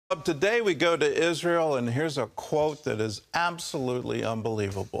Today we go to Israel, and here's a quote that is absolutely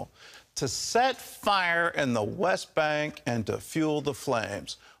unbelievable. To set fire in the West Bank and to fuel the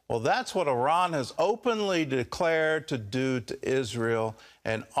flames. Well, that's what Iran has openly declared to do to Israel.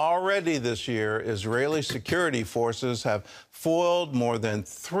 And already this year, Israeli security forces have foiled more than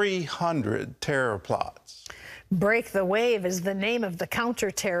 300 terror plots. Break the Wave is the name of the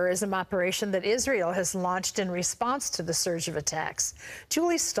counterterrorism operation that Israel has launched in response to the surge of attacks.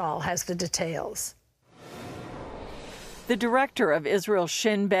 Julie Stahl has the details. The director of Israel's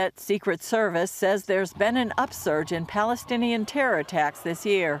Shin Bet Secret Service says there's been an upsurge in Palestinian terror attacks this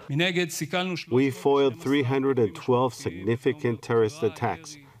year. We foiled 312 significant terrorist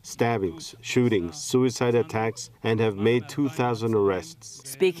attacks, stabbings, shootings, suicide attacks, and have made 2,000 arrests.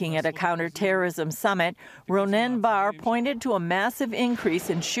 Speaking at a counterterrorism summit, Ronen Bar pointed to a massive increase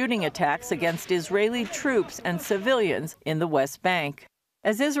in shooting attacks against Israeli troops and civilians in the West Bank.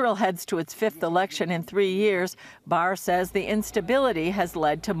 As Israel heads to its fifth election in 3 years, Bar says the instability has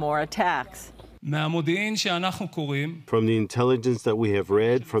led to more attacks. From the intelligence that we have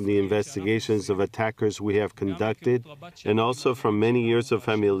read, from the investigations of attackers we have conducted, and also from many years of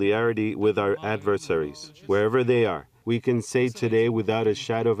familiarity with our adversaries, wherever they are, we can say today without a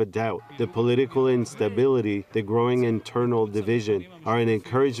shadow of a doubt, the political instability, the growing internal division are an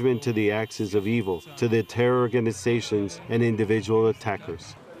encouragement to the axis of evil, to the terror organizations and individual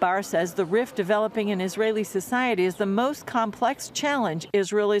attackers. Bar says the rift developing in Israeli society is the most complex challenge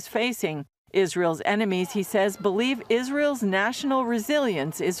Israel is facing. Israel's enemies, he says, believe Israel's national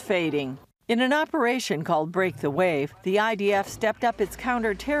resilience is fading. In an operation called Break the Wave, the IDF stepped up its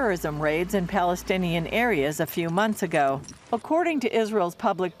counterterrorism raids in Palestinian areas a few months ago. According to Israel's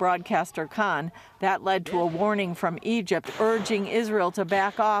public broadcaster Khan, that led to a warning from Egypt urging Israel to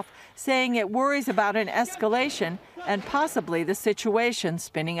back off, saying it worries about an escalation and possibly the situation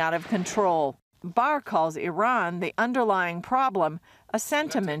spinning out of control. Bar calls Iran the underlying problem, a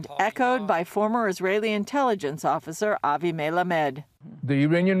sentiment echoed by former Israeli intelligence officer Avi Melamed. The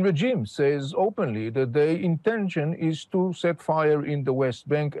Iranian regime says openly that their intention is to set fire in the West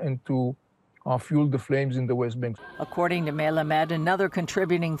Bank and to fuel the flames in the West Bank. According to Melamed, another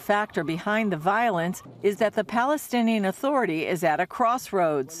contributing factor behind the violence is that the Palestinian Authority is at a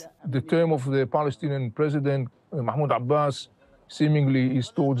crossroads. The term of the Palestinian president, Mahmoud Abbas, seemingly is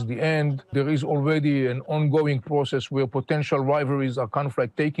towards the end. There is already an ongoing process where potential rivalries are kind of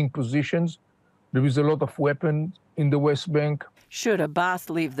like taking positions. There is a lot of weapons in the West Bank. Should Abbas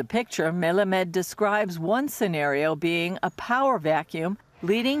leave the picture, Melamed describes one scenario being a power vacuum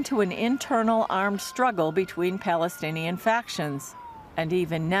leading to an internal armed struggle between Palestinian factions. And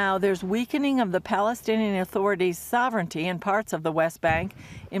even now, there's weakening of the Palestinian Authority's sovereignty in parts of the West Bank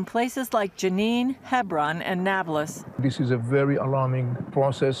in places like Jenin, Hebron, and Nablus. This is a very alarming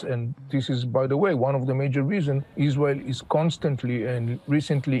process, and this is, by the way, one of the major reasons Israel is constantly and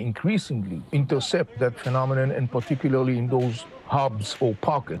recently increasingly intercept that phenomenon, and particularly in those hubs or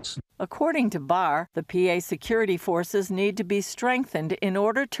pockets. According to Bar, the PA security forces need to be strengthened in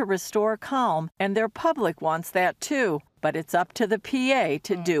order to restore calm, and their public wants that too. But it's up to the PA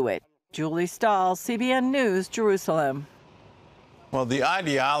to do it. Julie Stahl, CBN News, Jerusalem. Well, the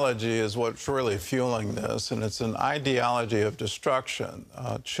ideology is what's really fueling this, and it's an ideology of destruction.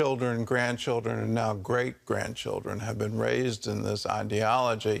 Children, grandchildren, and now great-grandchildren have been raised in this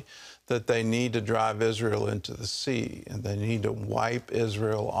ideology that they need to drive Israel into the sea, and they need to wipe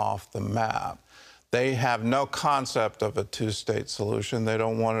Israel off the map. They have no concept of a two-state solution. They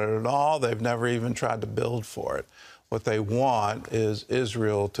don't want it at all. They've never even tried to build for it. What they want is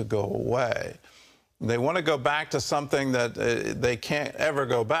Israel to go away. They want to go back to something that they can't ever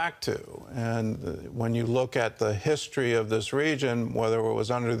go back to. And when you look at the history of this region, whether it was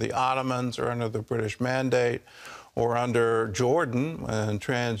under the Ottomans or under the British Mandate or under Jordan and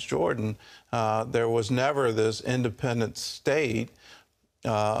Transjordan, there was never this independent state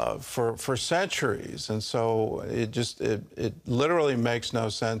for centuries. And so it literally makes no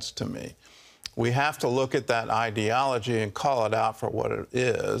sense to me. We have to look at that ideology and call it out for what it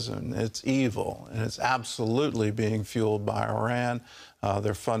is, and it's evil, and it's absolutely being fueled by Iran.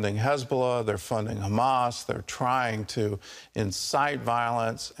 They're funding Hezbollah, they're funding Hamas, they're trying to incite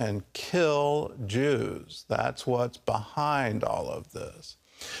violence and kill Jews. That's what's behind all of this.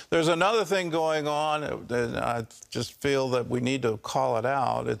 There's another thing going on, and I just feel that we need to call it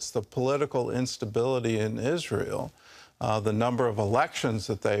out. It's the political instability in Israel. The number of elections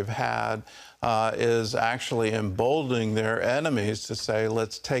that they've had is actually emboldening their enemies to say,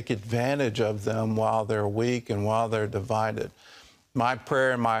 let's take advantage of them while they're weak and while they're divided. My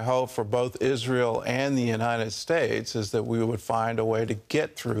prayer and my hope for both Israel and the United States is that we would find a way to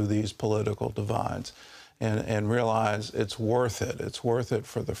get through these political divides and realize it's worth it. It's worth it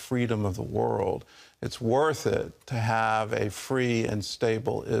for the freedom of the world. It's worth it to have a free and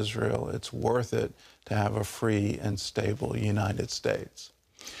stable Israel. It's worth it to have a free and stable United States.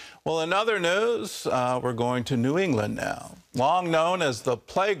 Well, in other news, we're going to New England now. Long known as the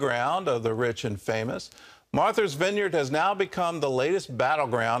playground of the rich and famous, Martha's Vineyard has now become the latest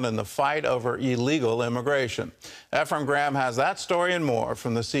battleground in the fight over illegal immigration. Ephraim Graham has that story and more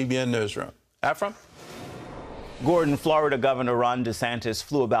from the CBN Newsroom. Ephraim? Gordon, Florida Governor Ron DeSantis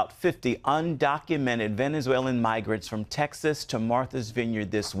flew about 50 undocumented Venezuelan migrants from Texas to Martha's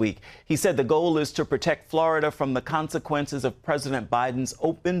Vineyard this week. He said the goal is to protect Florida from the consequences of President Biden's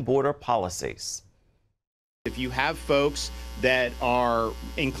open border policies. If you have folks that are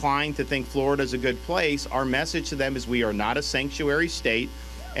inclined to think Florida is a good place, our message to them is we are not a sanctuary state,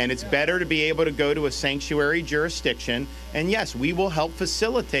 and it's better to be able to go to a sanctuary jurisdiction. And yes, we will help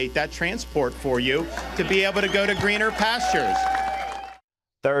facilitate that transport for you to be able to go to greener pastures.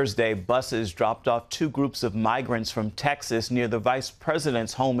 Thursday, buses dropped off two groups of migrants from Texas near the vice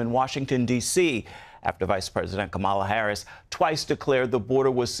president's home in Washington, D.C., after Vice President Kamala Harris twice declared the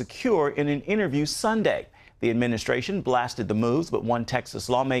border was secure in an interview Sunday. The administration blasted the moves, but one Texas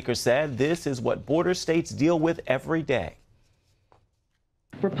lawmaker said this is what border states deal with every day.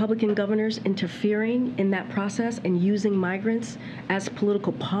 Republican governors interfering in that process and using migrants as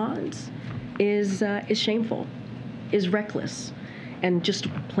political pawns is shameful, is reckless, and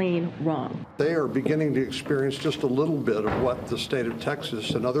just plain wrong. They are beginning to experience just a little bit of what the state of Texas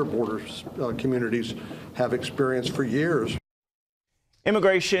and other border communities have experienced for years.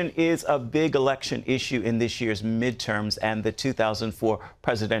 Immigration is a big election issue in this year's midterms and the 2004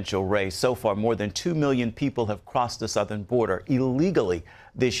 presidential race. So far, more than 2 million people have crossed the southern border illegally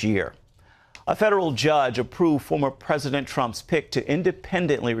this year. A federal judge approved former President Trump's pick to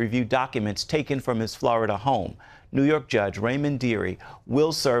independently review documents taken from his Florida home. New York Judge Raymond Dearie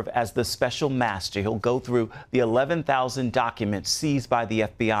will serve as the special master. He'll go through the 11,000 documents seized by the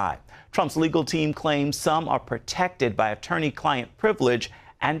FBI. Trump's legal team claims some are protected by attorney-client privilege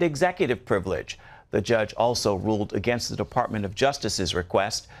and executive privilege. The judge also ruled against the Department of Justice's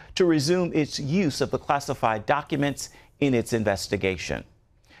request to resume its use of the classified documents in its investigation.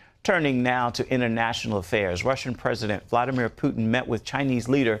 Turning now to international affairs, Russian President Vladimir Putin met with Chinese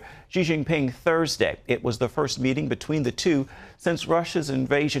leader Xi Jinping Thursday. It was the first meeting between the two since Russia's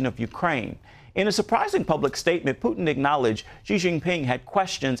invasion of Ukraine. In a surprising public statement, Putin acknowledged Xi Jinping had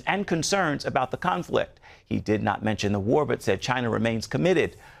questions and concerns about the conflict. He did not mention the war, but said China remains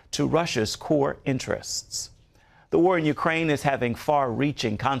committed to Russia's core interests. The war in Ukraine is having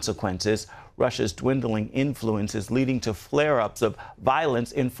far-reaching consequences. Russia's dwindling influence is leading to flare-ups of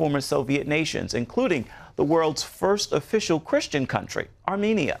violence in former Soviet nations, including the world's first official Christian country,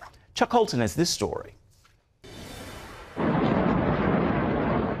 Armenia. Chuck Holton has this story.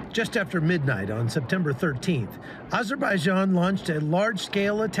 Just after midnight on September 13th, Azerbaijan launched a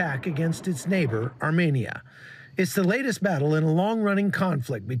large-scale attack against its neighbor, Armenia. It's the latest battle in a long-running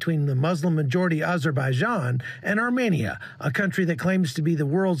conflict between the Muslim-majority Azerbaijan and Armenia, a country that claims to be the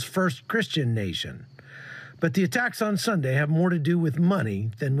world's first Christian nation. But the attacks on Sunday have more to do with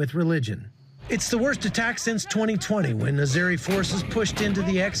money than with religion. It's the worst attack since 2020, when Azeri forces pushed into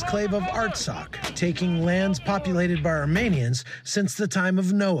the exclave of Artsakh, taking lands populated by Armenians since the time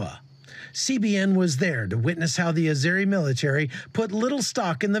of Noah. CBN was there to witness how the Azeri military put little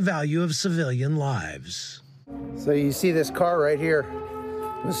stock in the value of civilian lives. So you see this car right here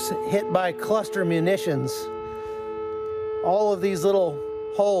was hit by cluster munitions. All of these little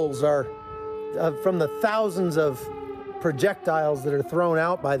holes are from the thousands of projectiles that are thrown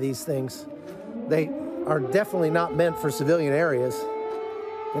out by these things. They are definitely not meant for civilian areas.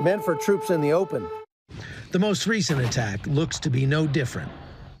 They're meant for troops in the open. The most recent attack looks to be no different.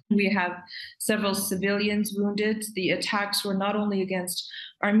 We have several civilians wounded. The attacks were not only against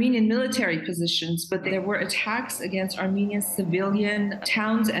Armenian military positions, but there were attacks against Armenian civilian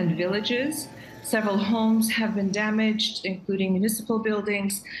towns and villages. Several homes have been damaged, including municipal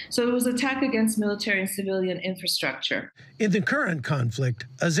buildings. So it was an attack against military and civilian infrastructure. In the current conflict,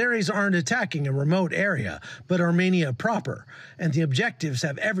 Azeris aren't attacking a remote area, but Armenia proper. And the objectives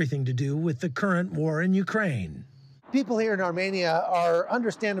have everything to do with the current war in Ukraine. People here in Armenia are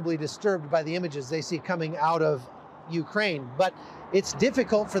understandably disturbed by the images they see coming out of Ukraine, but it's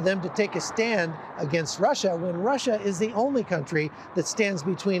difficult for them to take a stand against Russia when Russia is the only country that stands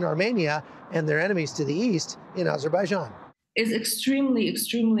between Armenia and their enemies to the east in Azerbaijan. It's extremely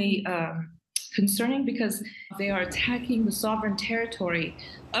concerning because they are attacking the sovereign territory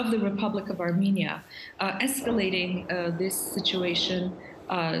of the Republic of Armenia, escalating this situation,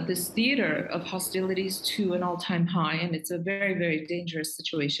 this theater of hostilities to an all-time high. And it's a very, very dangerous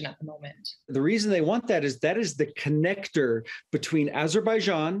situation at the moment. The reason they want that is the connector between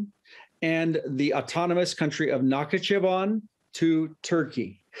Azerbaijan and the autonomous country of Nakhchivan to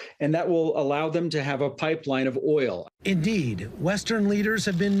Turkey. And that will allow them to have a pipeline of oil. Indeed, Western leaders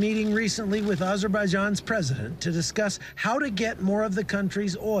have been meeting recently with Azerbaijan's president to discuss how to get more of the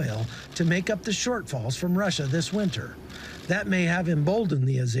country's oil to make up the shortfalls from Russia this winter. That may have emboldened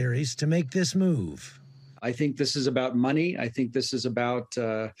the Azeris to make this move. I think this is about money. I think this is about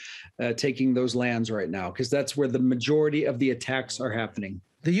taking those lands right now, because that's where the majority of the attacks are happening.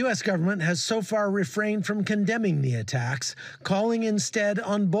 The U.S. government has so far refrained from condemning the attacks, calling instead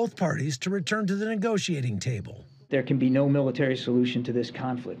on both parties to return to the negotiating table. There can be no military solution to this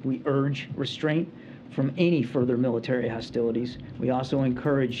conflict. We urge restraint from any further military hostilities. We also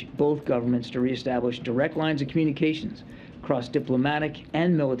encourage both governments to reestablish direct lines of communications across diplomatic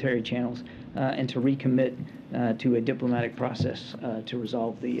and military channels and to recommit to a diplomatic process to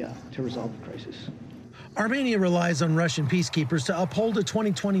resolve the crisis. Armenia relies on Russian peacekeepers to uphold a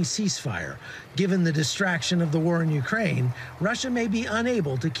 2020 ceasefire. Given the distraction of the war in Ukraine, Russia may be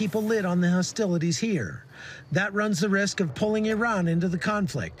unable to keep a lid on the hostilities here. That runs the risk of pulling Iran into the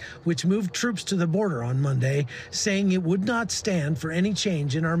conflict, which moved troops to the border on Monday, saying it would not stand for any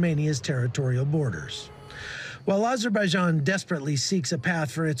change in Armenia's territorial borders. While Azerbaijan desperately seeks a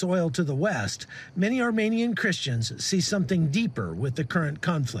path for its oil to the west, many Armenian Christians see something deeper with the current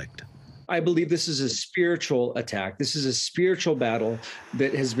conflict. I believe this is a spiritual attack. This is a spiritual battle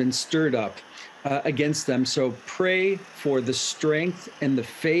that has been stirred up against them. So pray for the strength and the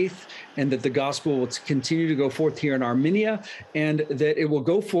faith, and that the gospel will continue to go forth here in Armenia, and that it will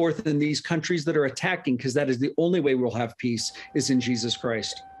go forth in these countries that are attacking, because that is the only way we'll have peace, is in Jesus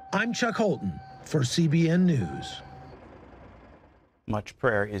Christ. I'm Chuck Holton for CBN News. Much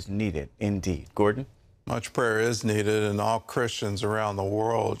prayer is needed indeed. Gordon? Much prayer is needed, and all Christians around the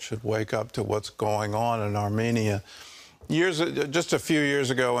world should wake up to what's going on in Armenia. Just a few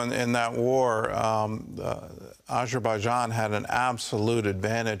years ago in that war, Azerbaijan had an absolute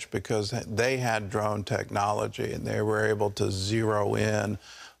advantage because they had drone technology, and they were able to zero in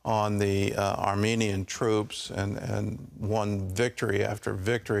on the Armenian troops and won victory after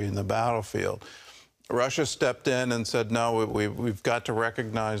victory in the battlefield. Russia stepped in and said, no, we've got to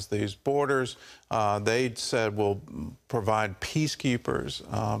recognize these borders. They said, we'll provide peacekeepers.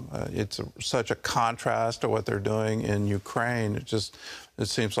 It's such a contrast to what they're doing in Ukraine. It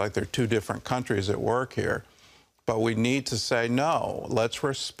seems like they're two different countries at work here. But we need to say, no, let's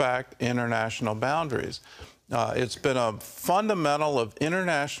respect international boundaries. It's been a fundamental of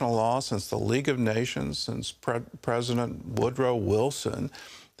international law since the League of Nations, since President Woodrow Wilson,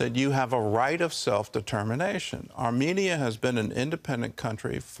 that you have a right of self-determination. Armenia has been an independent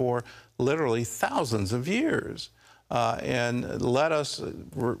country for literally thousands of years. And let us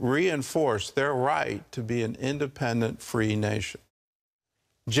reinforce their right to be an independent, free nation.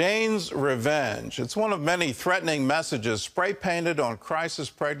 Jane's Revenge. It's one of many threatening messages spray-painted on crisis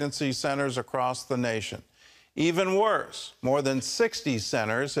pregnancy centers across the nation. Even worse, more than 60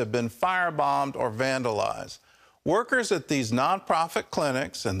 centers have been firebombed or vandalized. Workers at these nonprofit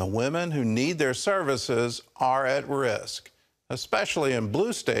clinics and the women who need their services are at risk, especially in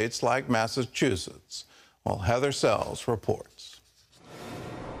blue states like Massachusetts. Well, Heather Sells reports.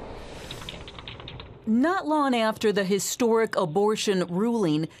 Not long after the historic abortion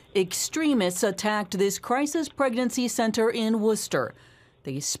ruling, extremists attacked this crisis pregnancy center in Worcester.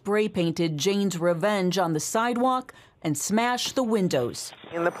 They spray-painted Jane's Revenge on the sidewalk and smashed the windows.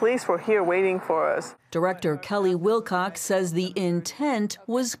 And the police were here waiting for us. Director Kelly Wilcox says the intent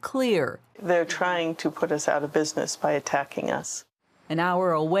was clear. They're trying to put us out of business by attacking us. An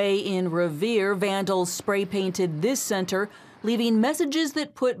hour away in Revere, vandals spray-painted this center, leaving messages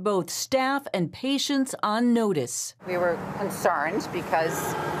that put both staff and patients on notice. We were concerned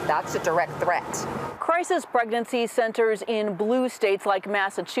because that's a direct threat. Crisis pregnancy centers in blue states like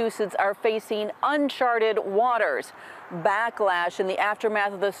Massachusetts are facing uncharted waters. Backlash in the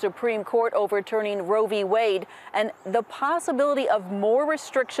aftermath of the Supreme Court overturning Roe v. Wade and the possibility of more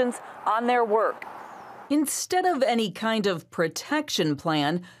restrictions on their work. Instead of any kind of protection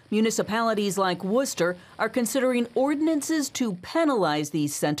plan, municipalities like Worcester are considering ordinances to penalize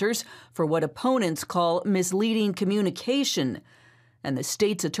these centers for what opponents call misleading communication. And the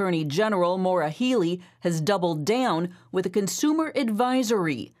state's Attorney General, Maura Healey, has doubled down with a consumer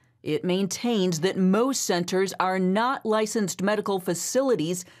advisory. It maintains that most centers are not licensed medical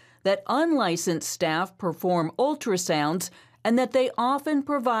facilities, that unlicensed staff perform ultrasounds and that they often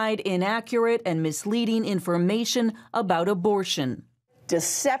provide inaccurate and misleading information about abortion.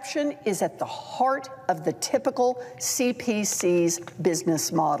 Deception is at the heart of the typical CPC's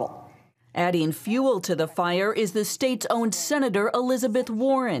business model. Adding fuel to the fire is the state's own Senator Elizabeth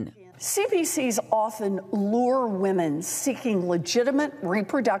Warren. CPCs often lure women seeking legitimate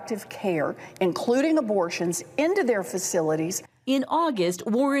reproductive care, including abortions, into their facilities. In August,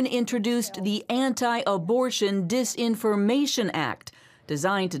 Warren introduced the Anti-Abortion Disinformation Act,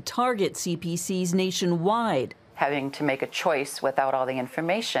 designed to target CPCs nationwide. Having to make a choice without all the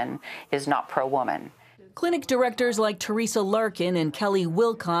information is not pro-woman. Clinic directors like Teresa Larkin and Kelly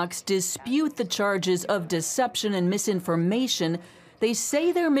Wilcox dispute the charges of deception and misinformation. They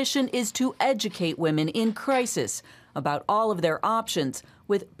say their mission is to educate women in crisis about all of their options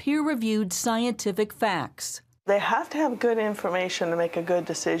with peer-reviewed scientific facts. They have to have good information to make a good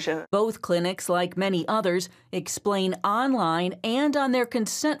decision. Both clinics, like many others, explain online and on their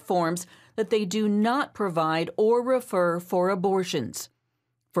consent forms that they do not provide or refer for abortions.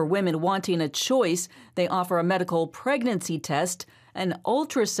 For women wanting a choice, they offer a medical pregnancy test, an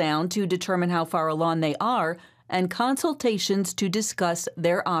ultrasound to determine how far along they are, and consultations to discuss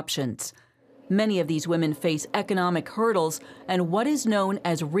their options. Many of these women face economic hurdles and what is known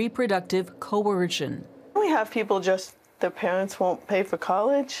as reproductive coercion. We have people just, their parents won't pay for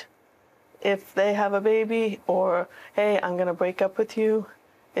college if they have a baby, or, hey, I'm going to break up with you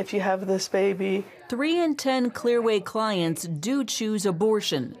if you have this baby. 3 in 10 Clearway clients do choose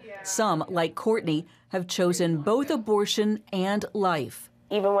abortion. Some, like Courtney, have chosen both abortion and life.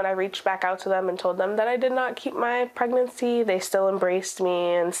 Even when I reached back out to them and told them that I did not keep my pregnancy, they still embraced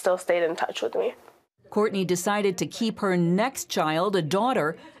me and still stayed in touch with me. Courtney decided to keep her next child, a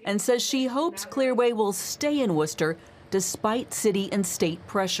daughter, and says she hopes Clearway will stay in Worcester despite city and state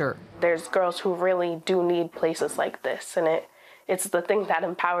pressure. There's girls who really do need places like this, and it's the thing that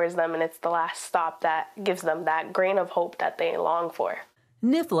empowers them, and it's the last stop that gives them that grain of hope that they long for.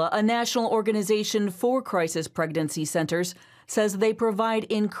 NIFLA, a national organization for crisis pregnancy centers, says they provide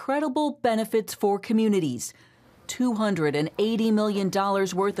incredible benefits for communities. $280 million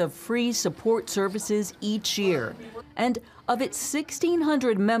worth of free support services each year. And of its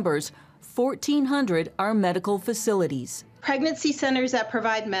 1,600 members, 1,400 are medical facilities. Pregnancy centers that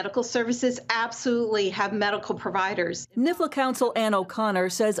provide medical services absolutely have medical providers. NIFLA counsel Ann O'Connor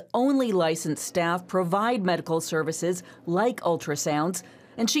says only licensed staff provide medical services like ultrasounds,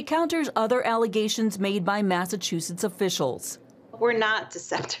 and she counters other allegations made by Massachusetts officials. We're not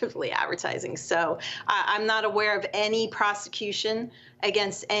deceptively advertising, so I'm not aware of any prosecution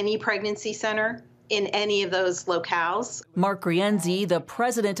against any pregnancy center in any of those locales. Mark Rienzi, the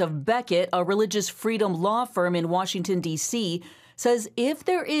president of Beckett, a religious freedom law firm in Washington, D.C., says if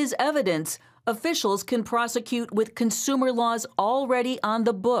there is evidence, officials can prosecute with consumer laws already on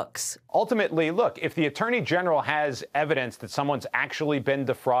the books. Ultimately, look, if the Attorney General has evidence that someone's actually been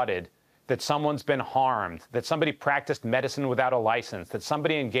defrauded, that someone's been harmed, that somebody practiced medicine without a license, that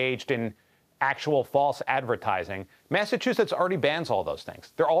somebody engaged in actual false advertising, Massachusetts already bans all those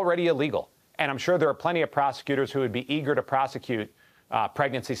things. They're already illegal. And I'm sure there are plenty of prosecutors who would be eager to prosecute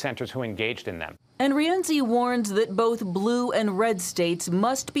pregnancy centers who engaged in them. And Rienzi warns that both blue and red states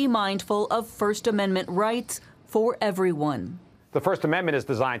must be mindful of First Amendment rights for everyone. The First Amendment is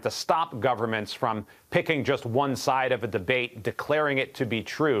designed to stop governments from picking just one side of a debate, declaring it to be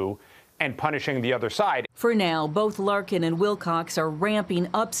true, and punishing the other side. For now, both Larkin and Wilcox are ramping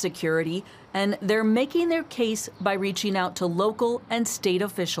up security, and they're making their case by reaching out to local and state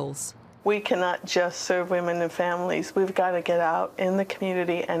officials. We cannot just serve women and families. We've got to get out in the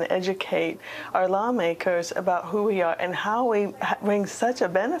community and educate our lawmakers about who we are and how we bring such a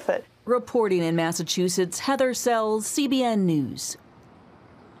benefit. Reporting in Massachusetts, Heather Sells, CBN News.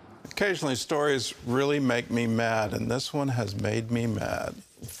 Occasionally, stories really make me mad, and this one has made me mad.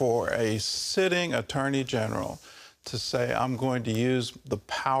 For a sitting attorney general to say, I'm going to use the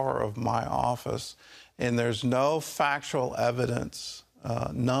power of my office, and there's no factual evidence,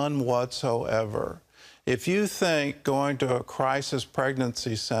 none whatsoever. If you think going to a crisis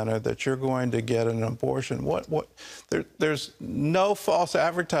pregnancy center that you're going to get an abortion, there's no false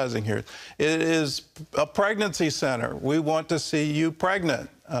advertising here. It is a pregnancy center. We want to see you pregnant,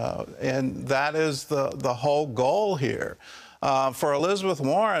 and that is the whole goal here. For Elizabeth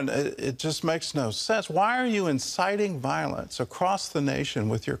Warren, it just makes no sense. Why are you inciting violence across the nation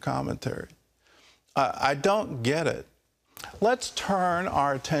with your commentary? I don't get it. Let's turn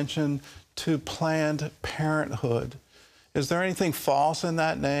our attention to Planned Parenthood. Is there anything false in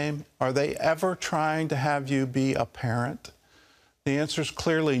that name? Are they ever trying to have you be a parent? The answer is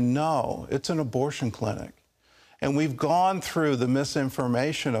clearly no. It's an abortion clinic. And we've gone through the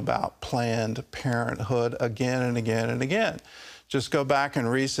misinformation about Planned Parenthood again and again and again. Just go back in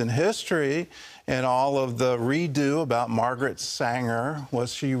recent history and all of the redo about Margaret Sanger.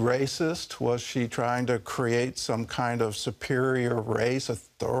 Was she racist? Was she trying to create some kind of superior race, a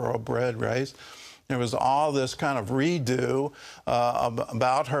thoroughbred race? There was all this kind of redo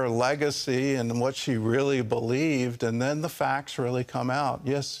about her legacy and what she really believed, and then the facts really come out.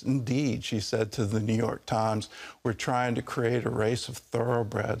 Yes, indeed, she said to the New York Times, we're trying to create a race of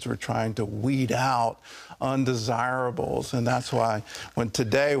thoroughbreds. We're trying to weed out undesirables, and that's why when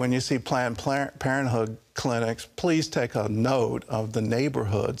you see Planned Parenthood clinics, please take a note of the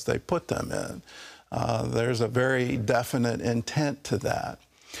neighborhoods they put them in. There's a very definite intent to that.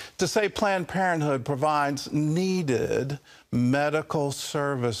 To say Planned Parenthood provides needed medical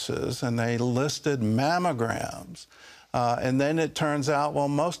services, and they listed mammograms. And then it turns out, well,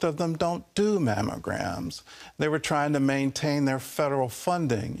 most of them don't do mammograms. They were trying to maintain their federal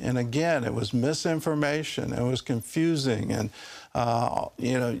funding. And again, it was misinformation. It was confusing. And,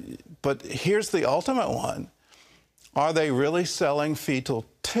 you know, but here's the ultimate one. Are they really selling fetal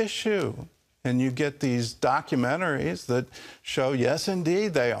tissue? And you get these documentaries that show, yes,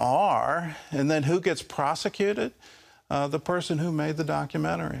 indeed, they are. And then who gets prosecuted? The person who made the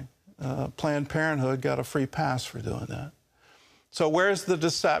documentary. Planned Parenthood got a free pass for doing that. So where's the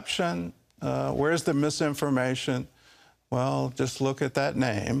deception? Where's the misinformation? Well, just look at that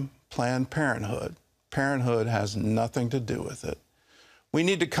name, Planned Parenthood. Parenthood has nothing to do with it. We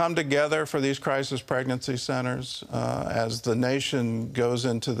need to come together for these crisis pregnancy centers as the nation goes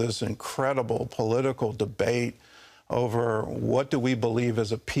into this incredible political debate over what do we believe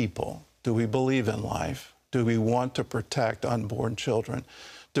as a people. Do we believe in life? Do we want to protect unborn children?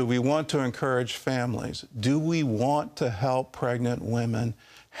 Do we want to encourage families? Do we want to help pregnant women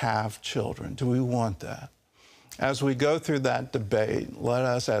have children? Do we want that? As we go through that debate, let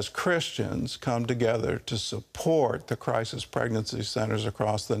us as Christians come together to support the crisis pregnancy centers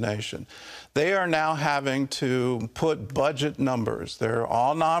across the nation. They are now having to put budget numbers. They're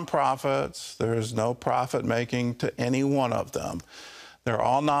all nonprofits. There is no profit making to any one of them. They're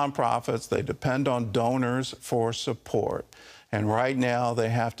all nonprofits. They depend on donors for support. And right now, they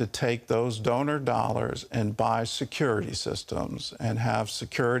have to take those donor dollars and buy security systems and have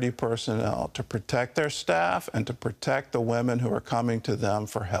security personnel to protect their staff and to protect the women who are coming to them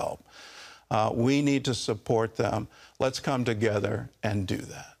for help. We need to support them. Let's come together and do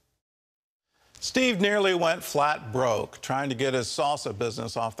that. Steve nearly went flat broke trying to get his salsa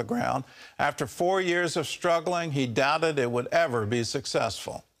business off the ground. After 4 years of struggling, he doubted it would ever be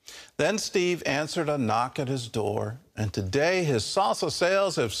successful. Then Steve answered a knock at his door, and today his salsa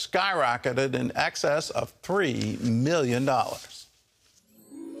sales have skyrocketed in excess of $3 million.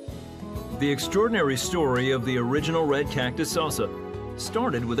 The extraordinary story of the original Red Cactus salsa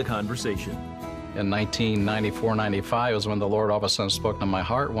started with a conversation. In 1994-95 was when the Lord all of a sudden spoke to my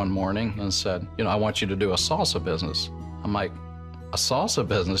heart one morning and said, you know, I want you to do a salsa business. I'm like, a salsa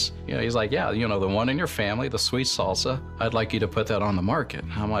business? You know, he's like, yeah, you know, the one in your family, the sweet salsa, I'd like you to put that on the market.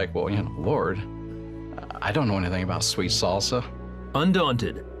 I'm like, well, you know, Lord, I don't know anything about sweet salsa.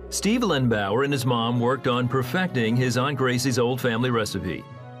 Undaunted, Steve Lenbauer and his mom worked on perfecting his Aunt Gracie's old family recipe.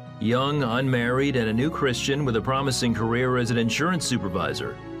 Young, unmarried, and a new Christian with a promising career as an insurance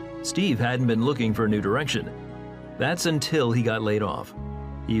supervisor, Steve hadn't been looking for a new direction. That's until he got laid off.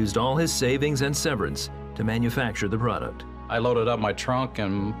 He used all his savings and severance to manufacture the product. I loaded up my trunk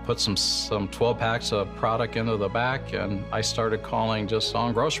and put some 12 packs of product into the back, and I started calling just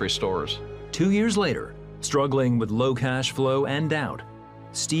on grocery stores. 2 years later, struggling with low cash flow and doubt,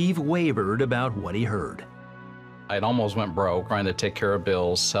 Steve wavered about what he heard. I'd almost went broke trying to take care of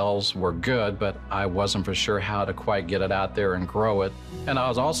bills. Sales were good, but I wasn't for sure how to quite get it out there and grow it. And I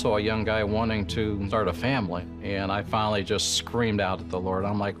was also a young guy wanting to start a family. And I finally just screamed out at the Lord.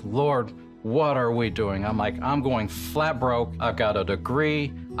 I'm like, Lord, what are we doing? I'm like, I'm going flat broke. I've got a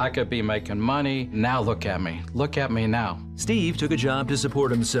degree. I could be making money. Now look at me. Look at me now. Steve took a job to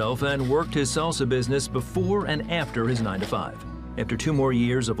support himself and worked his salsa business before and after his 9-to-5. After 2 more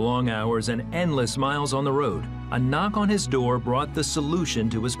years of long hours and endless miles on the road, a knock on his door brought the solution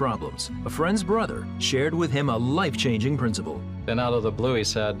to his problems. A friend's brother shared with him a life-changing principle. Then out of the blue, he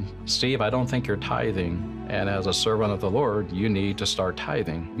said, Steve, I don't think you're tithing. And as a servant of the Lord, you need to start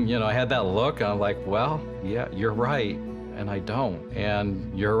tithing. You know, I had that look, and I'm like, well, yeah, you're right. And I don't.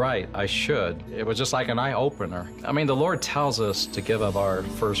 And you're right, I should. It was just like an eye-opener. I mean, the Lord tells us to give of our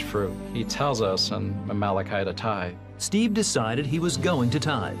first fruit. He tells us in Malachi to tithe. Steve decided he was going to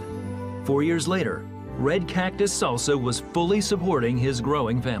tithe. 4 years later, Red Cactus Salsa was fully supporting his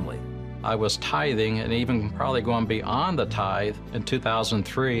growing family. I was tithing and even probably going beyond the tithe. In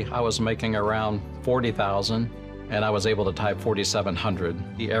 2003, I was making around $40,000 and I was able to tithe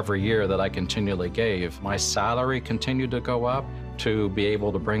 $4,700 every year that I continually gave. My salary continued to go up to be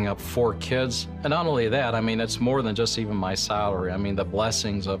able to bring up 4 kids. And not only that, I mean, it's more than just even my salary. I mean, the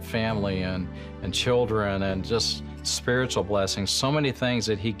blessings of family and children and just spiritual blessings, so many things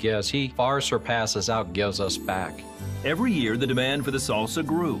that he gives, he far surpasses out, gives us back. Every year, the demand for the salsa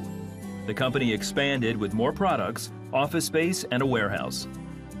grew. The company expanded with more products, office space, and a warehouse.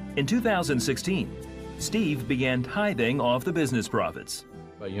 In 2016, Steve began tithing off the business profits.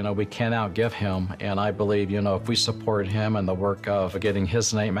 But, you know, we can't outgive him, and I believe, you know, if we support him and the work of getting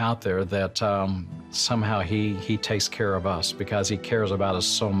his name out there, that somehow he takes care of us because he cares about us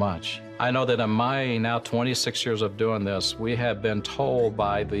so much. I know that in my now 26 years of doing this, we have been told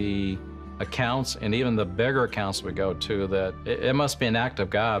by the accounts and even the bigger accounts we go to that it must be an act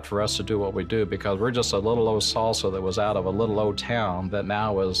of God for us to do what we do, because we're just a little old salsa that was out of a little old town that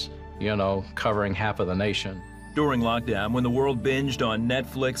now is, you know, covering half of the nation. During lockdown, when the world binged on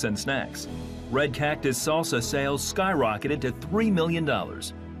Netflix and snacks, Red Cactus Salsa sales skyrocketed to $3 million.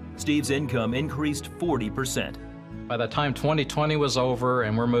 Steve's income increased 40%. By the time 2020 was over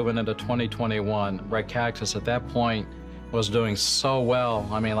and we're moving into 2021, Red Cactus at that point was doing so well,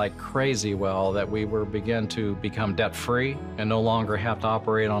 I mean like crazy well, that we were beginning to become debt-free and no longer have to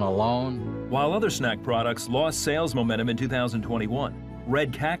operate on a loan. While other snack products lost sales momentum in 2021,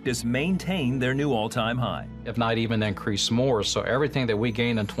 Red Cactus maintained their new all-time high. If not even increased more, so everything that we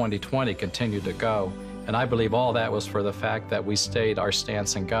gained in 2020 continued to go. And I believe all that was for the fact that we stayed our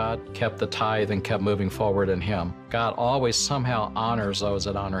stance in God, kept the tithe, and kept moving forward in Him. God always somehow honors those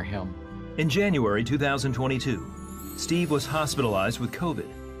that honor Him. In January 2022, Steve was hospitalized with COVID.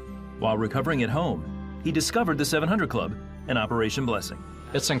 While recovering at home, he discovered the 700 Club and Operation Blessing.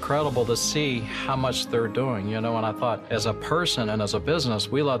 It's incredible to see how much they're doing, you know, and I thought as a person and as a business,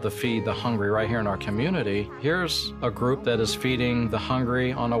 we love to feed the hungry right here in our community. Here's a group that is feeding the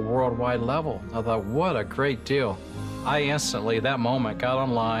hungry on a worldwide level. I thought, what a great deal. I instantly, that moment, got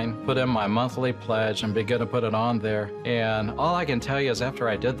online, put in my monthly pledge and began to put it on there. And all I can tell you is after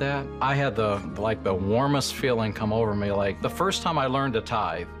I did that, I had the warmest feeling come over me, like the first time I learned to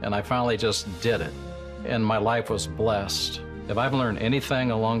tithe, and I finally just did it. And my life was blessed. If I've learned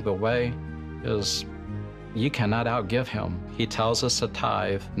anything along the way, is you cannot outgive Him. He tells us to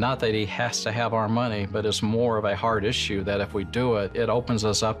tithe, not that He has to have our money, but it's more of a hard issue that if we do it, it opens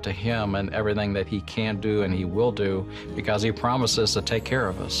us up to Him and everything that He can do and He will do, because He promises to take care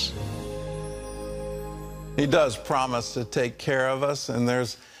of us. He does promise to take care of us, and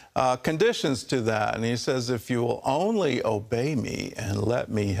there's conditions to that. And He says, if you will only obey me and let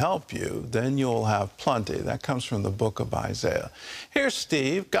me help you, then you'll have plenty. That comes from the book of Isaiah. Here's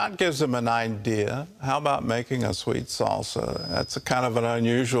Steve. God gives him an idea. How about making a sweet salsa? That's a kind of an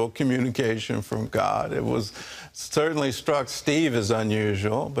unusual communication from God. It was certainly struck Steve as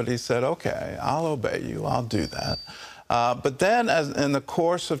unusual, but he said, okay, I'll obey you. I'll do that. But then in the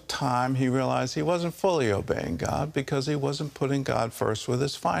course of time, he realized he wasn't fully obeying God because he wasn't putting God first with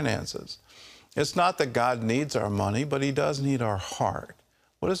his finances. It's not that God needs our money, but He does need our heart.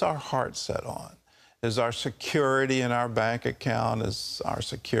 What is our heart set on? Is our security in our bank account? Is our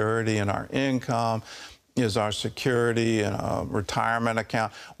security in our income? Is our security in a retirement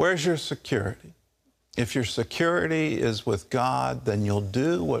account? Where's your security? If your security is with God, then you'll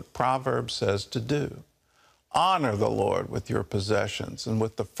do what Proverbs says to do. Honor the Lord with your possessions and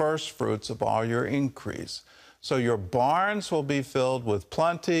with the first fruits of all your increase. So your barns will be filled with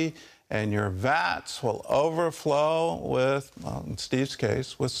plenty, and your vats will overflow with, well, in Steve's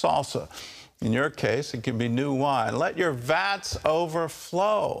case, with salsa. In your case, it can be new wine. Let your vats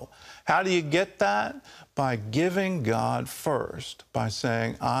overflow. How do you get that? By giving God first, by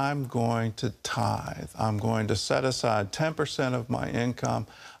saying, I'm going to tithe. I'm going to set aside 10% of my income.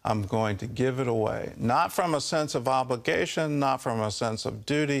 I'm going to give it away. Not from a sense of obligation, not from a sense of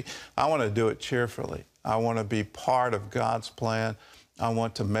duty. I want to do it cheerfully. I want to be part of God's plan. I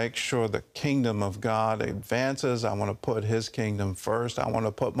want to make sure the kingdom of God advances. I want to put His kingdom first. I want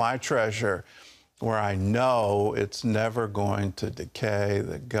to put my treasure where I know it's never going to decay,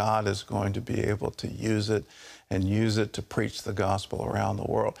 that God is going to be able to use it and use it to preach the gospel around the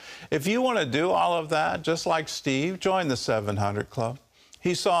world. If you want to do all of that, just like Steve, join the 700 Club.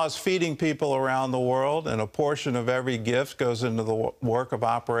 He saw us feeding people around the world, and a portion of every gift goes into the work of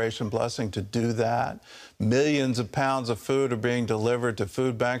Operation Blessing to do that. Millions of pounds of food are being delivered to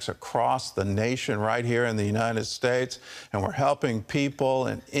food banks across the nation right here in the United States, and we're helping people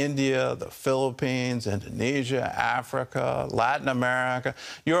in India, the Philippines, Indonesia, Africa, Latin America.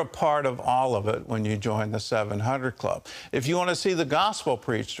 You're a part of all of it when you join the 700 Club. If you want to see the gospel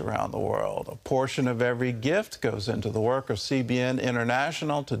preached around the world, a portion of every gift goes into the work of CBN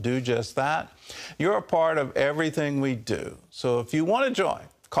International to do just that. You're a part of everything we do. So if you want to join,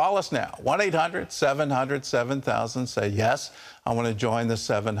 call us now, 1-800-700-7000. Say, yes, I want to join the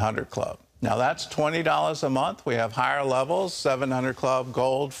 700 Club. Now, that's $20 a month. We have higher levels, 700 Club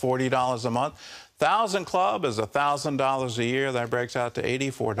Gold, $40 a month. 1,000 Club is $1,000 a year. That breaks out to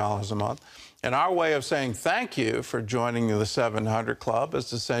 $84 a month. And our way of saying thank you for joining the 700 Club is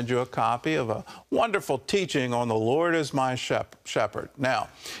to send you a copy of a wonderful teaching on the Lord is my shepherd. Now,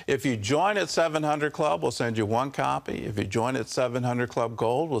 if you join at 700 Club, we'll send you 1 copy. If you join at 700 Club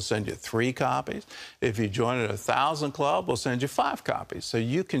Gold, we'll send you 3 copies. If you join at 1,000 Club, we'll send you 5 copies. So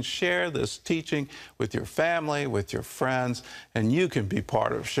you can share this teaching with your family, with your friends, and you can be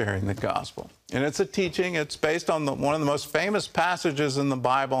part of sharing the gospel. And it's a teaching. It's based on one of the most famous passages in the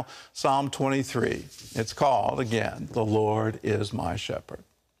Bible, Psalm 23. It's called, again, The Lord is my shepherd.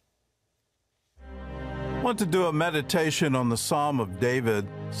 I want to do a meditation on the Psalm of David,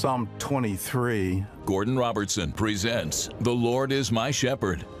 Psalm 23. Gordon Robertson presents The Lord is my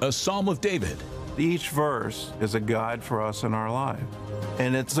shepherd, a Psalm of David. Each verse is a guide for us in our life.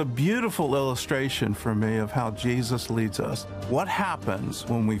 And it's a beautiful illustration for me of how Jesus leads us. What happens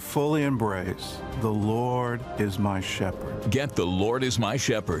when we fully embrace the Lord is my shepherd? Get The Lord is my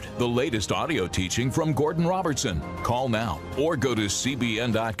shepherd, the latest audio teaching from Gordon Robertson. Call now or go to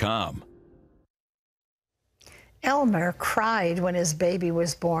cbn.com. Elmer cried when his baby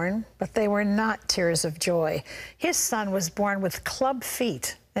was born, but they were not tears of joy. His son was born with club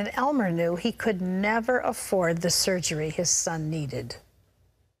feet, and Elmer knew he could never afford the surgery his son needed.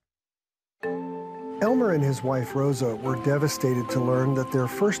 Elmer and his wife Rosa were devastated to learn that their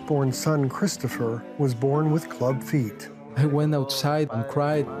firstborn son Christopher was born with club feet. I went outside and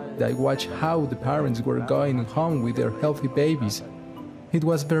cried. I watched how the parents were going home with their healthy babies. It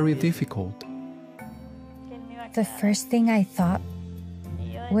was very difficult. The first thing I thought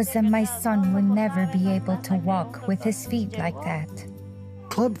was that my son would never be able to walk with his feet like that.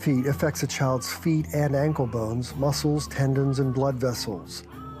 Club feet affects a child's feet and ankle bones, muscles, tendons, and blood vessels.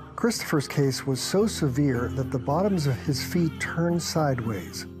 Christopher's case was so severe that the bottoms of his feet turned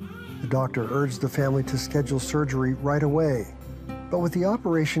sideways. The doctor urged the family to schedule surgery right away. But with the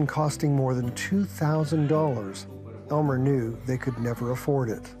operation costing more than $2,000, Elmer knew they could never afford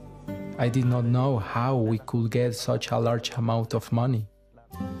it. I did not know how we could get such a large amount of money.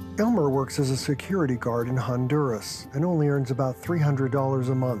 Elmer works as a security guard in Honduras and only earns about $300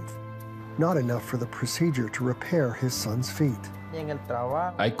 a month. Not enough for the procedure to repair his son's feet.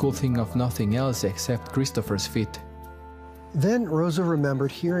 I could think of nothing else except Christopher's feet. Then Rosa remembered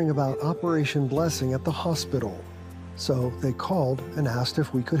hearing about Operation Blessing at the hospital. So they called and asked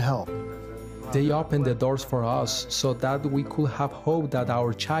if we could help. They opened the doors for us so that we could have hope that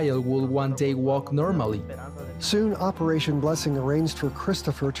our child would one day walk normally. Soon, Operation Blessing arranged for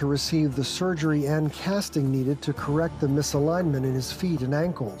Christopher to receive the surgery and casting needed to correct the misalignment in his feet and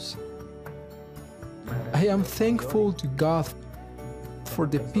ankles. I am thankful to God for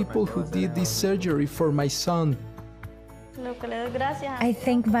the people who did this surgery for my son. I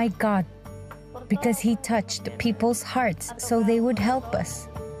thank my God because He touched people's hearts so they would help us.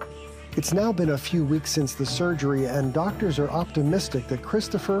 It's now been a few weeks since the surgery, and doctors are optimistic that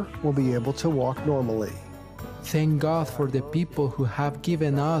Christopher will be able to walk normally. Thank God for the people who have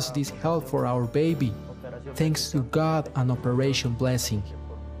given us this help for our baby. Thanks to God and Operation Blessing.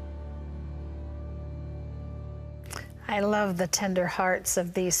 I love the tender hearts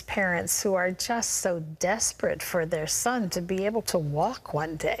of these parents who are just so desperate for their son to be able to walk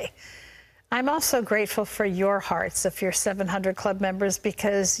one day. I'm also grateful for your hearts if you're 700 Club members,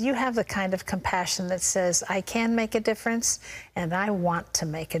 because you have the kind of compassion that says, I can make a difference and I want to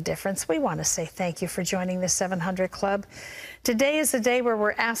make a difference. We want to say thank you for joining the 700 Club. Today is a day where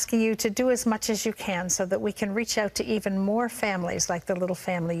we're asking you to do as much as you can so that we can reach out to even more families like the little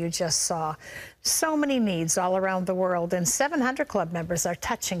family you just saw. So many needs all around the world, and 700 Club members are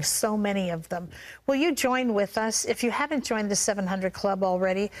touching so many of them. Will you join with us? If you haven't joined the 700 Club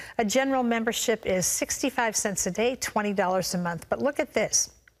already, a general membership is 65 cents a day, $20 a month. But look at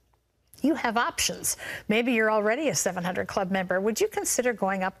this. You have options. Maybe you're already a 700 Club member. Would you consider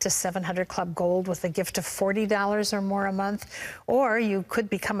going up to 700 Club Gold with a gift of $40 or more a month? Or you could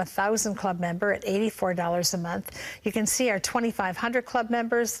become a 1,000 Club member at $84 a month. You can see our 2,500 Club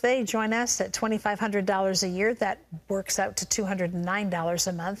members. They join us at $2,500 a year. That works out to $209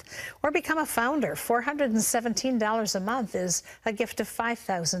 a month. Or become a founder. $417 a month is a gift of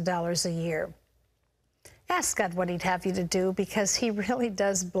 $5,000 a year. Ask God what he'd have you to do, because he really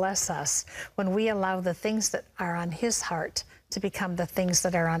does bless us when we allow the things that are on his heart to become the things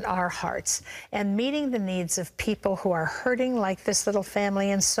that are on our hearts, and meeting the needs of people who are hurting like this little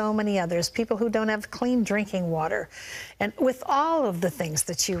family and so many others, people who don't have clean drinking water. And with all of the things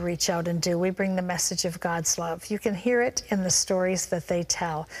that you reach out and do, we bring the message of God's love. You can hear it in the stories that they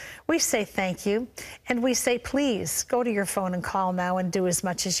tell. We say thank you, and we say please go to your phone and call now and do as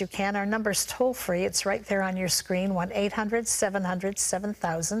much as you can. Our number's toll free. It's right there on your screen,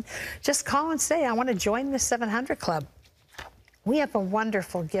 1-800-700-7000. Just call and say, I want to join the 700 Club. We have a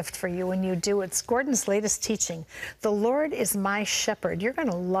wonderful gift for you when you do. It's Gordon's latest teaching, The Lord is My Shepherd. You're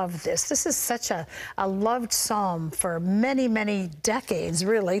going to love this. This is such a loved psalm for many, many decades,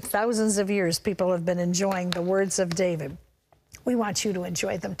 really. Thousands of years people have been enjoying the words of David. We want you to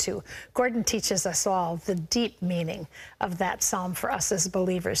enjoy them too. Gordon teaches us all the deep meaning of that psalm for us as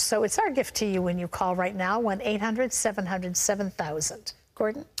believers. So it's our gift to you when you call right now, 1-800-700-7000.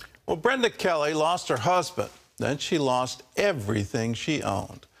 Gordon? Well, Brenda Kelly lost her husband. Then she lost everything she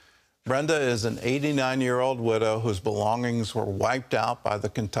owned. Brenda is an 89-year-old widow whose belongings were wiped out by the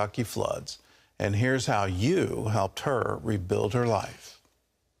Kentucky floods. And here's how you helped her rebuild her life.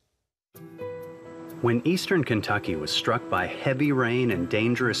 When eastern Kentucky was struck by heavy rain and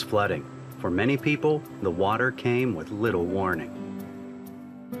dangerous flooding, for many people, the water came with little warning.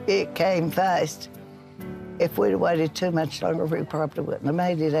 It came fast. If we'd waited too much longer, we probably wouldn't have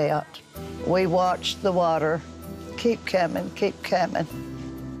made it out. We watched the water keep coming, keep coming.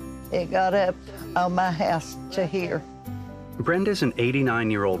 It got up on my house to here. Brenda's an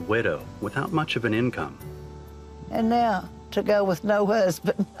 89-year-old widow without much of an income. And now, to go with no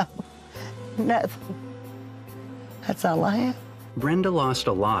husband, nothing. That's all I have. Brenda lost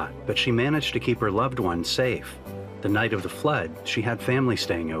a lot, but she managed to keep her loved ones safe. The night of the flood, she had family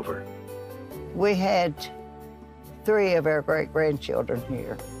staying over. We had 3 of our great-grandchildren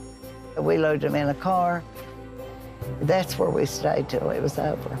here. We loaded them in a car. That's where we stayed till it was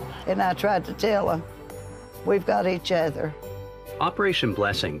over. And I tried to tell them, we've got each other. Operation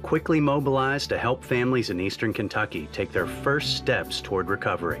Blessing quickly mobilized to help families in eastern Kentucky take their first steps toward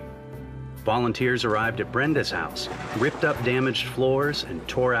recovery. Volunteers arrived at Brenda's house, ripped up damaged floors, and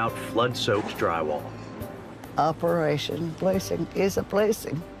tore out flood-soaked drywall. Operation Blessing is a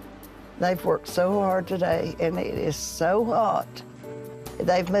blessing. They've worked so hard today, and it is so hot.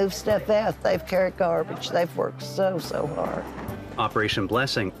 They've moved stuff out, they've carried garbage, they've worked so hard. Operation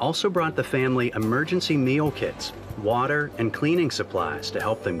Blessing also brought the family emergency meal kits, water, and cleaning supplies to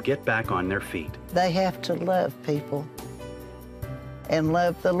help them get back on their feet. They have to love people and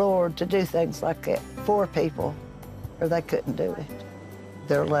love the Lord to do things like that for people, or they couldn't do it.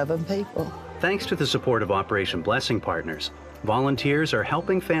 They're loving people. Thanks to the support of Operation Blessing partners, volunteers are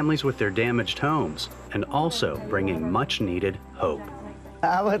helping families with their damaged homes and also bringing much-needed hope.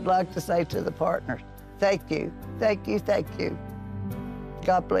 I would like to say to the partners, thank you, thank you, thank you.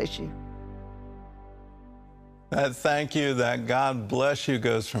 God bless you. That thank you, that God bless you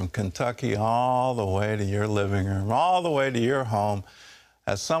goes from Kentucky all the way to your living room, all the way to your home,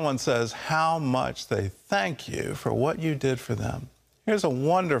 as someone says how much they thank you for what you did for them. Here's a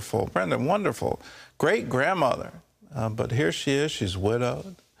wonderful, Brenda, wonderful great-grandmother, but here she is, she's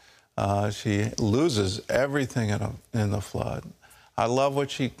widowed. She loses everything in the flood. I love what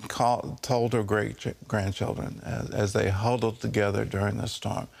she told her great-grandchildren as they huddled together during the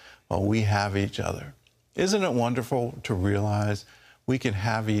storm. Well, we have each other. Isn't it wonderful to realize we can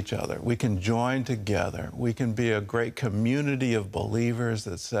have each other? We can join together. We can be a great community of believers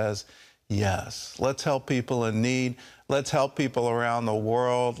that says, yes, let's help people in need. Let's help people around the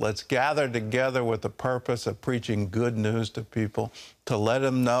world. Let's gather together with the purpose of preaching good news to people, to let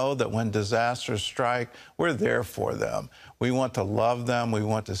them know that when disasters strike, we're there for them. We want to love them. We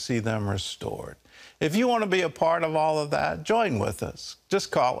want to see them restored. If you want to be a part of all of that, join with us.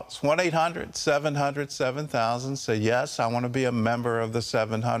 Just call us, 1-800-700-7000. Say, yes, I want to be a member of the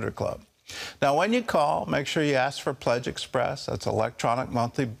 700 Club. Now, when you call, make sure you ask for Pledge Express. That's electronic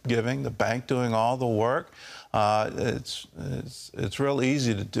monthly giving, the bank doing all the work. It's real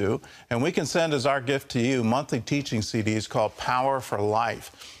easy to do. And we can send as our gift to you monthly teaching CDs called Power for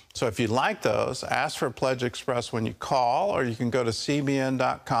Life. So if you like those, ask for Pledge Express when you call, or you can go to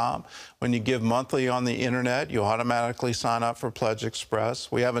cbn.com. When you give monthly on the internet, you automatically sign up for Pledge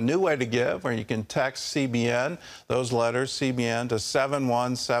Express. We have a new way to give where you can text CBN, those letters, CBN, to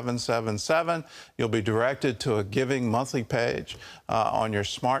 71777. You'll be directed to a giving monthly page on your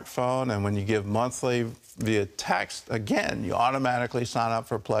smartphone. And when you give monthly via text, again, you automatically sign up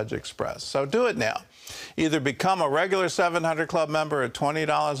for Pledge Express. So do it now. Either become a regular 700 Club member at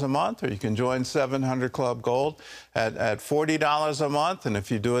 $20 a month, or you can join 700 Club Gold at $40 a month. And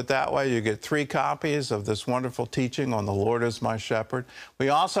if you do it that way, you get 3 copies of this wonderful teaching on The Lord is My Shepherd. We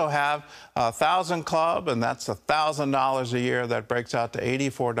also have 1,000 Club, and that's $1,000 a year. That breaks out to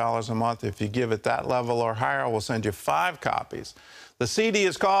 $84 a month. If you give at that level or higher, we'll send you 5 copies. The CD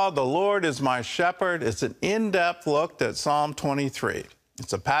is called The Lord is My Shepherd. It's an in-depth look at Psalm 23.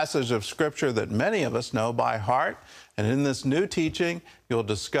 It's a passage of Scripture that many of us know by heart, and in this new teaching, you'll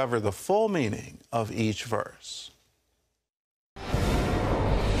discover the full meaning of each verse.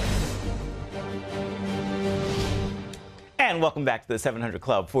 And welcome back to the 700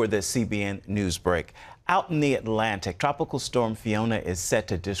 Club for this CBN News Break. Out in the Atlantic, Tropical Storm Fiona is set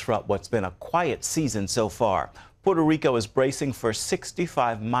to disrupt what's been a quiet season so far. Puerto Rico is bracing for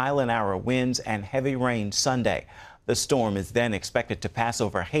 65-mile-an-hour winds and heavy rain Sunday. The storm is then expected to pass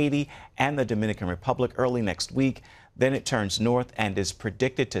over Haiti and the Dominican Republic early next week. Then it turns north and is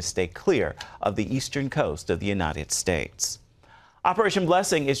predicted to stay clear of the eastern coast of the United States. Operation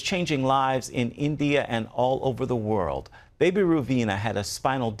Blessing is changing lives in India and all over the world. Baby Ruvina had a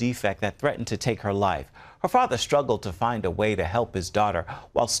spinal defect that threatened to take her life. Her father struggled to find a way to help his daughter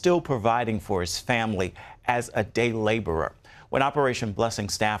while still providing for his family as a day laborer. When Operation Blessing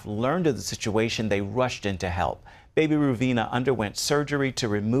staff learned of the situation, they rushed in to help. Baby Ruvina underwent surgery to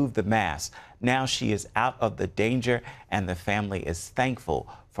remove the mass. Now she is out of the danger, and the family is thankful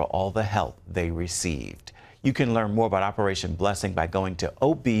for all the help they received. You can learn more about Operation Blessing by going to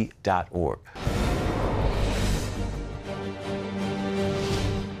ob.org.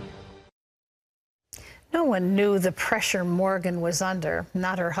 No one knew the pressure Morgan was under,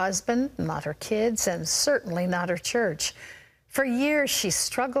 not her husband, not her kids, and certainly not her church. For years, she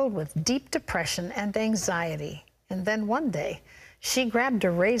struggled with deep depression and anxiety. And then one day, she grabbed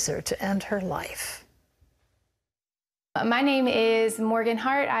a razor to end her life. My name is Morgan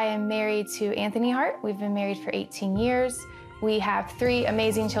Hart. I am married to Anthony Hart. We've been married for 18 years. We have 3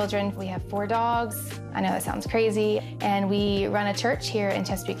 amazing children. We have 4 dogs. I know that sounds crazy. And we run a church here in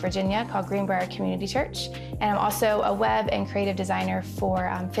Chesapeake, Virginia called Greenbrier Community Church. And I'm also a web and creative designer for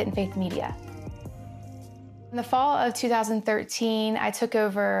Fit and Faith Media. In the fall of 2013, I took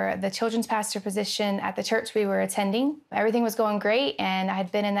over the children's pastor position at the church we were attending. Everything was going great, and I had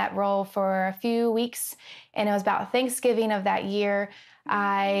been in that role for a few weeks, and it was about Thanksgiving of that year.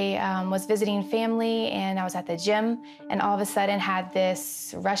 I was visiting family, and I was at the gym, and all of a sudden had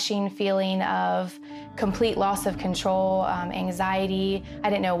this rushing feeling of complete loss of control, anxiety. I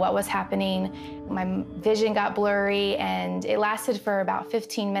didn't know what was happening. My vision got blurry, and it lasted for about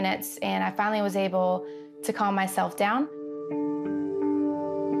 15 minutes, and I finally was able to calm myself down.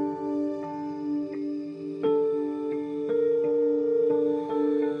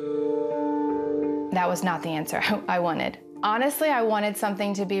 That was not the answer I wanted. Honestly, I wanted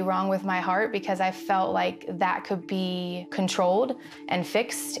something to be wrong with my heart because I felt like that could be controlled and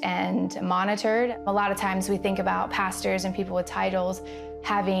fixed and monitored. A lot of times we think about pastors and people with titles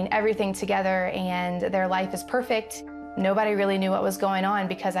having everything together and their life is perfect. Nobody really knew what was going on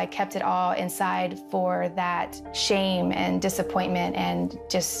because I kept it all inside for that shame and disappointment and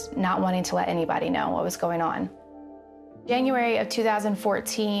just not wanting to let anybody know what was going on. January of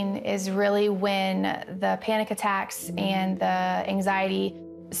 2014 is really when the panic attacks and the anxiety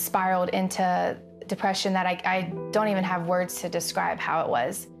spiraled into depression that I don't even have words to describe how it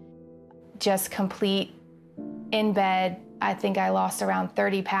was. Just complete in bed. I think I lost around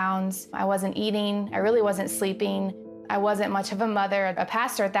 30 pounds. I wasn't eating. I really wasn't sleeping. I wasn't much of a mother, a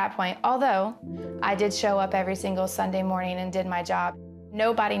pastor at that point, although I did show up every single Sunday morning and did my job.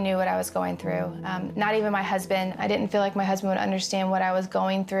 Nobody knew what I was going through, not even my husband. I didn't feel like my husband would understand what I was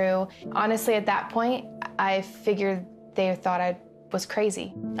going through. Honestly, at that point, I figured they thought I was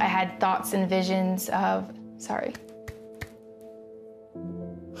crazy. I had thoughts and visions of, sorry.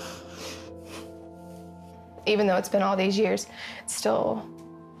 Even though it's been all these years, it's still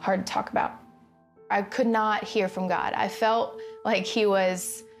hard to talk about. I could not hear from God. I felt like he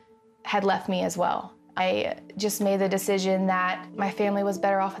had left me as well. I just made the decision that my family was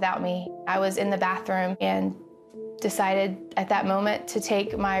better off without me. I was in the bathroom and decided at that moment to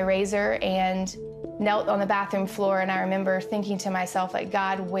take my razor and knelt on the bathroom floor, and I remember thinking to myself, like,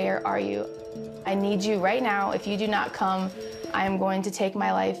 God, where are you? I need you right now. If you do not come, I am going to take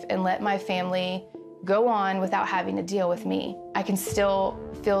my life and let my family go on without having to deal with me. I can still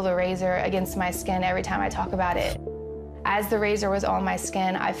feel the razor against my skin every time I talk about it. As the razor was on my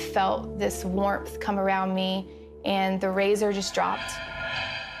skin, I felt this warmth come around me, and the razor just dropped.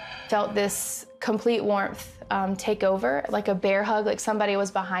 Felt this complete warmth take over, like a bear hug, like somebody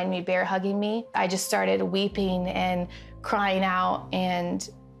was behind me bear hugging me. I just started weeping and crying out, and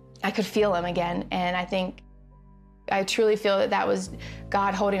I could feel him again. And I truly feel that that was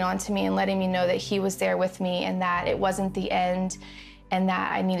God holding on to me and letting me know that he was there with me, and that it wasn't the end, and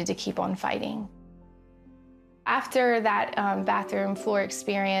that I needed to keep on fighting. After that bathroom floor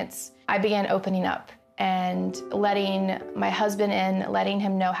experience, I began opening up and letting my husband in, letting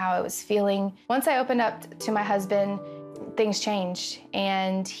him know how I was feeling. Once I opened up to my husband, things changed,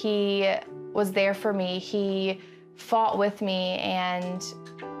 and he was there for me. He fought with me and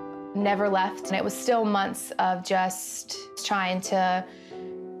never left. And it was still months of just trying to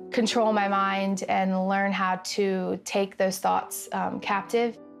control my mind and learn how to take those thoughts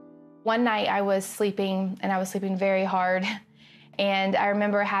captive. One night I was sleeping, and I was sleeping very hard, and I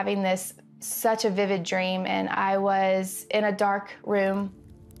remember having such a vivid dream, and I was in a dark room.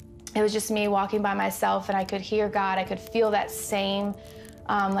 It was just me walking by myself, and I could hear God. I could feel that same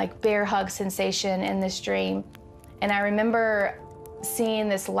like bear hug sensation in this dream. And I remember seeing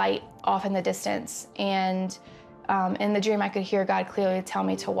this light off in the distance, and in the dream I could hear God clearly tell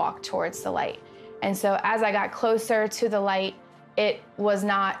me to walk towards the light. And so as I got closer to the light, it was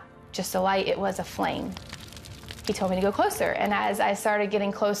not just a light, it was a flame. He told me to go closer, and as I started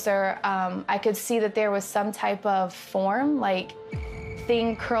getting closer, I could see that there was some type of form, like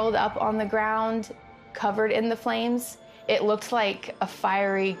thing curled up on the ground, covered in the flames. It looked like a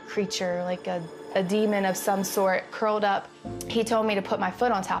fiery creature, like a demon of some sort, curled up. He told me to put my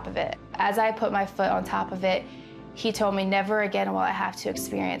foot on top of it. As I put my foot on top of it, he told me never again will I have to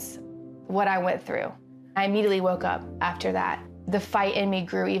experience what I went through. I immediately woke up after that. The fight in me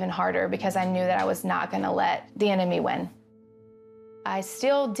grew even harder because I knew that I was not going to let the enemy win. I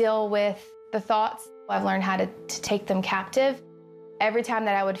still deal with the thoughts. I've learned how to take them captive. Every time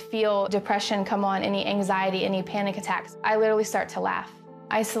that I would feel depression come on, any anxiety, any panic attacks, I literally start to laugh.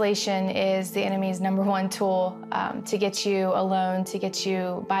 Isolation is the enemy's #1 tool to get you alone, to get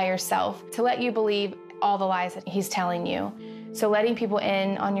you by yourself, to let you believe all the lies that he's telling you. So letting people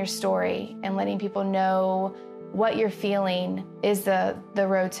in on your story and letting people know what you're feeling is the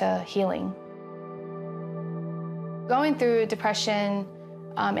road to healing. Going through depression,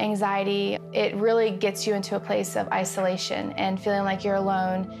 anxiety, it really gets you into a place of isolation and feeling like you're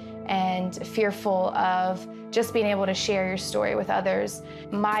alone and fearful of just being able to share your story with others.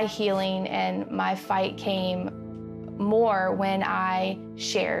 My healing and my fight came more when I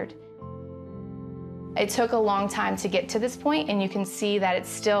shared. It took a long time to get to this point, and you can see that it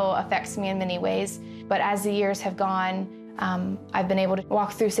still affects me in many ways. But as the years have gone, I've been able to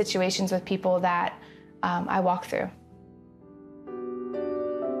walk through situations with people that I walk through.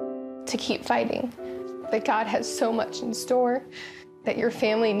 To keep fighting, that God has so much in store, that your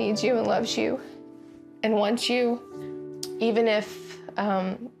family needs you and loves you and wants you, even if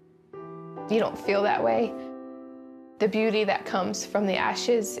you don't feel that way. The beauty that comes from the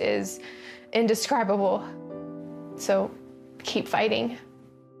ashes is indescribable. So keep fighting.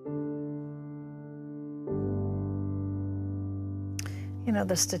 You know,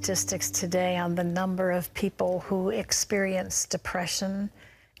 the statistics today on the number of people who experience depression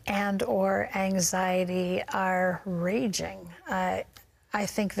and or anxiety are raging. I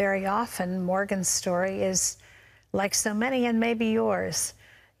think very often Morgan's story is like so many, and maybe yours.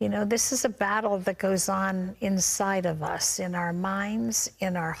 You know, this is a battle that goes on inside of us, in our minds,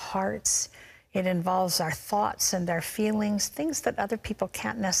 in our hearts. It involves our thoughts and our feelings, things that other people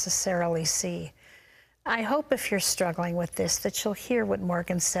can't necessarily see. I hope if you're struggling with this, that you'll hear what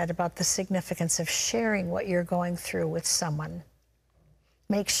Morgan said about the significance of sharing what you're going through with someone.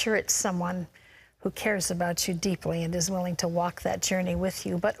 Make sure it's someone who cares about you deeply and is willing to walk that journey with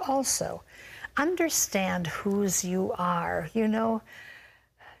you, but also understand whose you are. You know,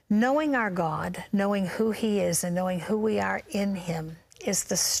 knowing our God, knowing who he is and knowing who we are in him is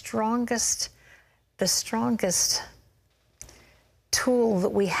the strongest tool that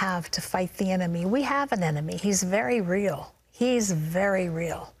we have to fight the enemy. We have an enemy. He's very real. He's very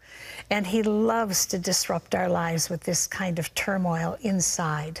real. And he loves to disrupt our lives with this kind of turmoil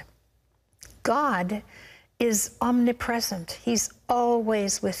inside. God is omnipresent. He's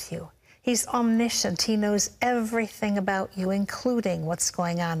always with you. He's omniscient. He knows everything about you, including what's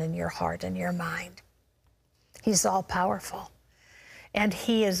going on in your heart and your mind. He's all-powerful, and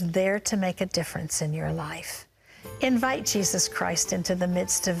he is there to make a difference in your life. Invite Jesus Christ into the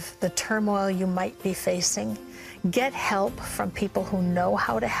midst of the turmoil you might be facing. Get help from people who know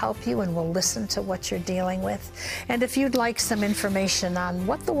how to help you and will listen to what you're dealing with. And if you'd like some information on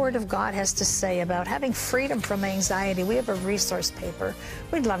what the Word of God has to say about having freedom from anxiety, we have a resource paper.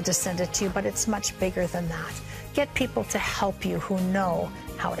 We'd love to send it to you, but it's much bigger than that. Get people to help you who know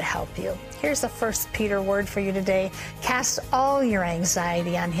how to help you. Here's a 1 Peter word for you today. Cast all your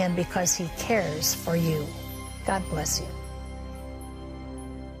anxiety on him because he cares for you. God bless you.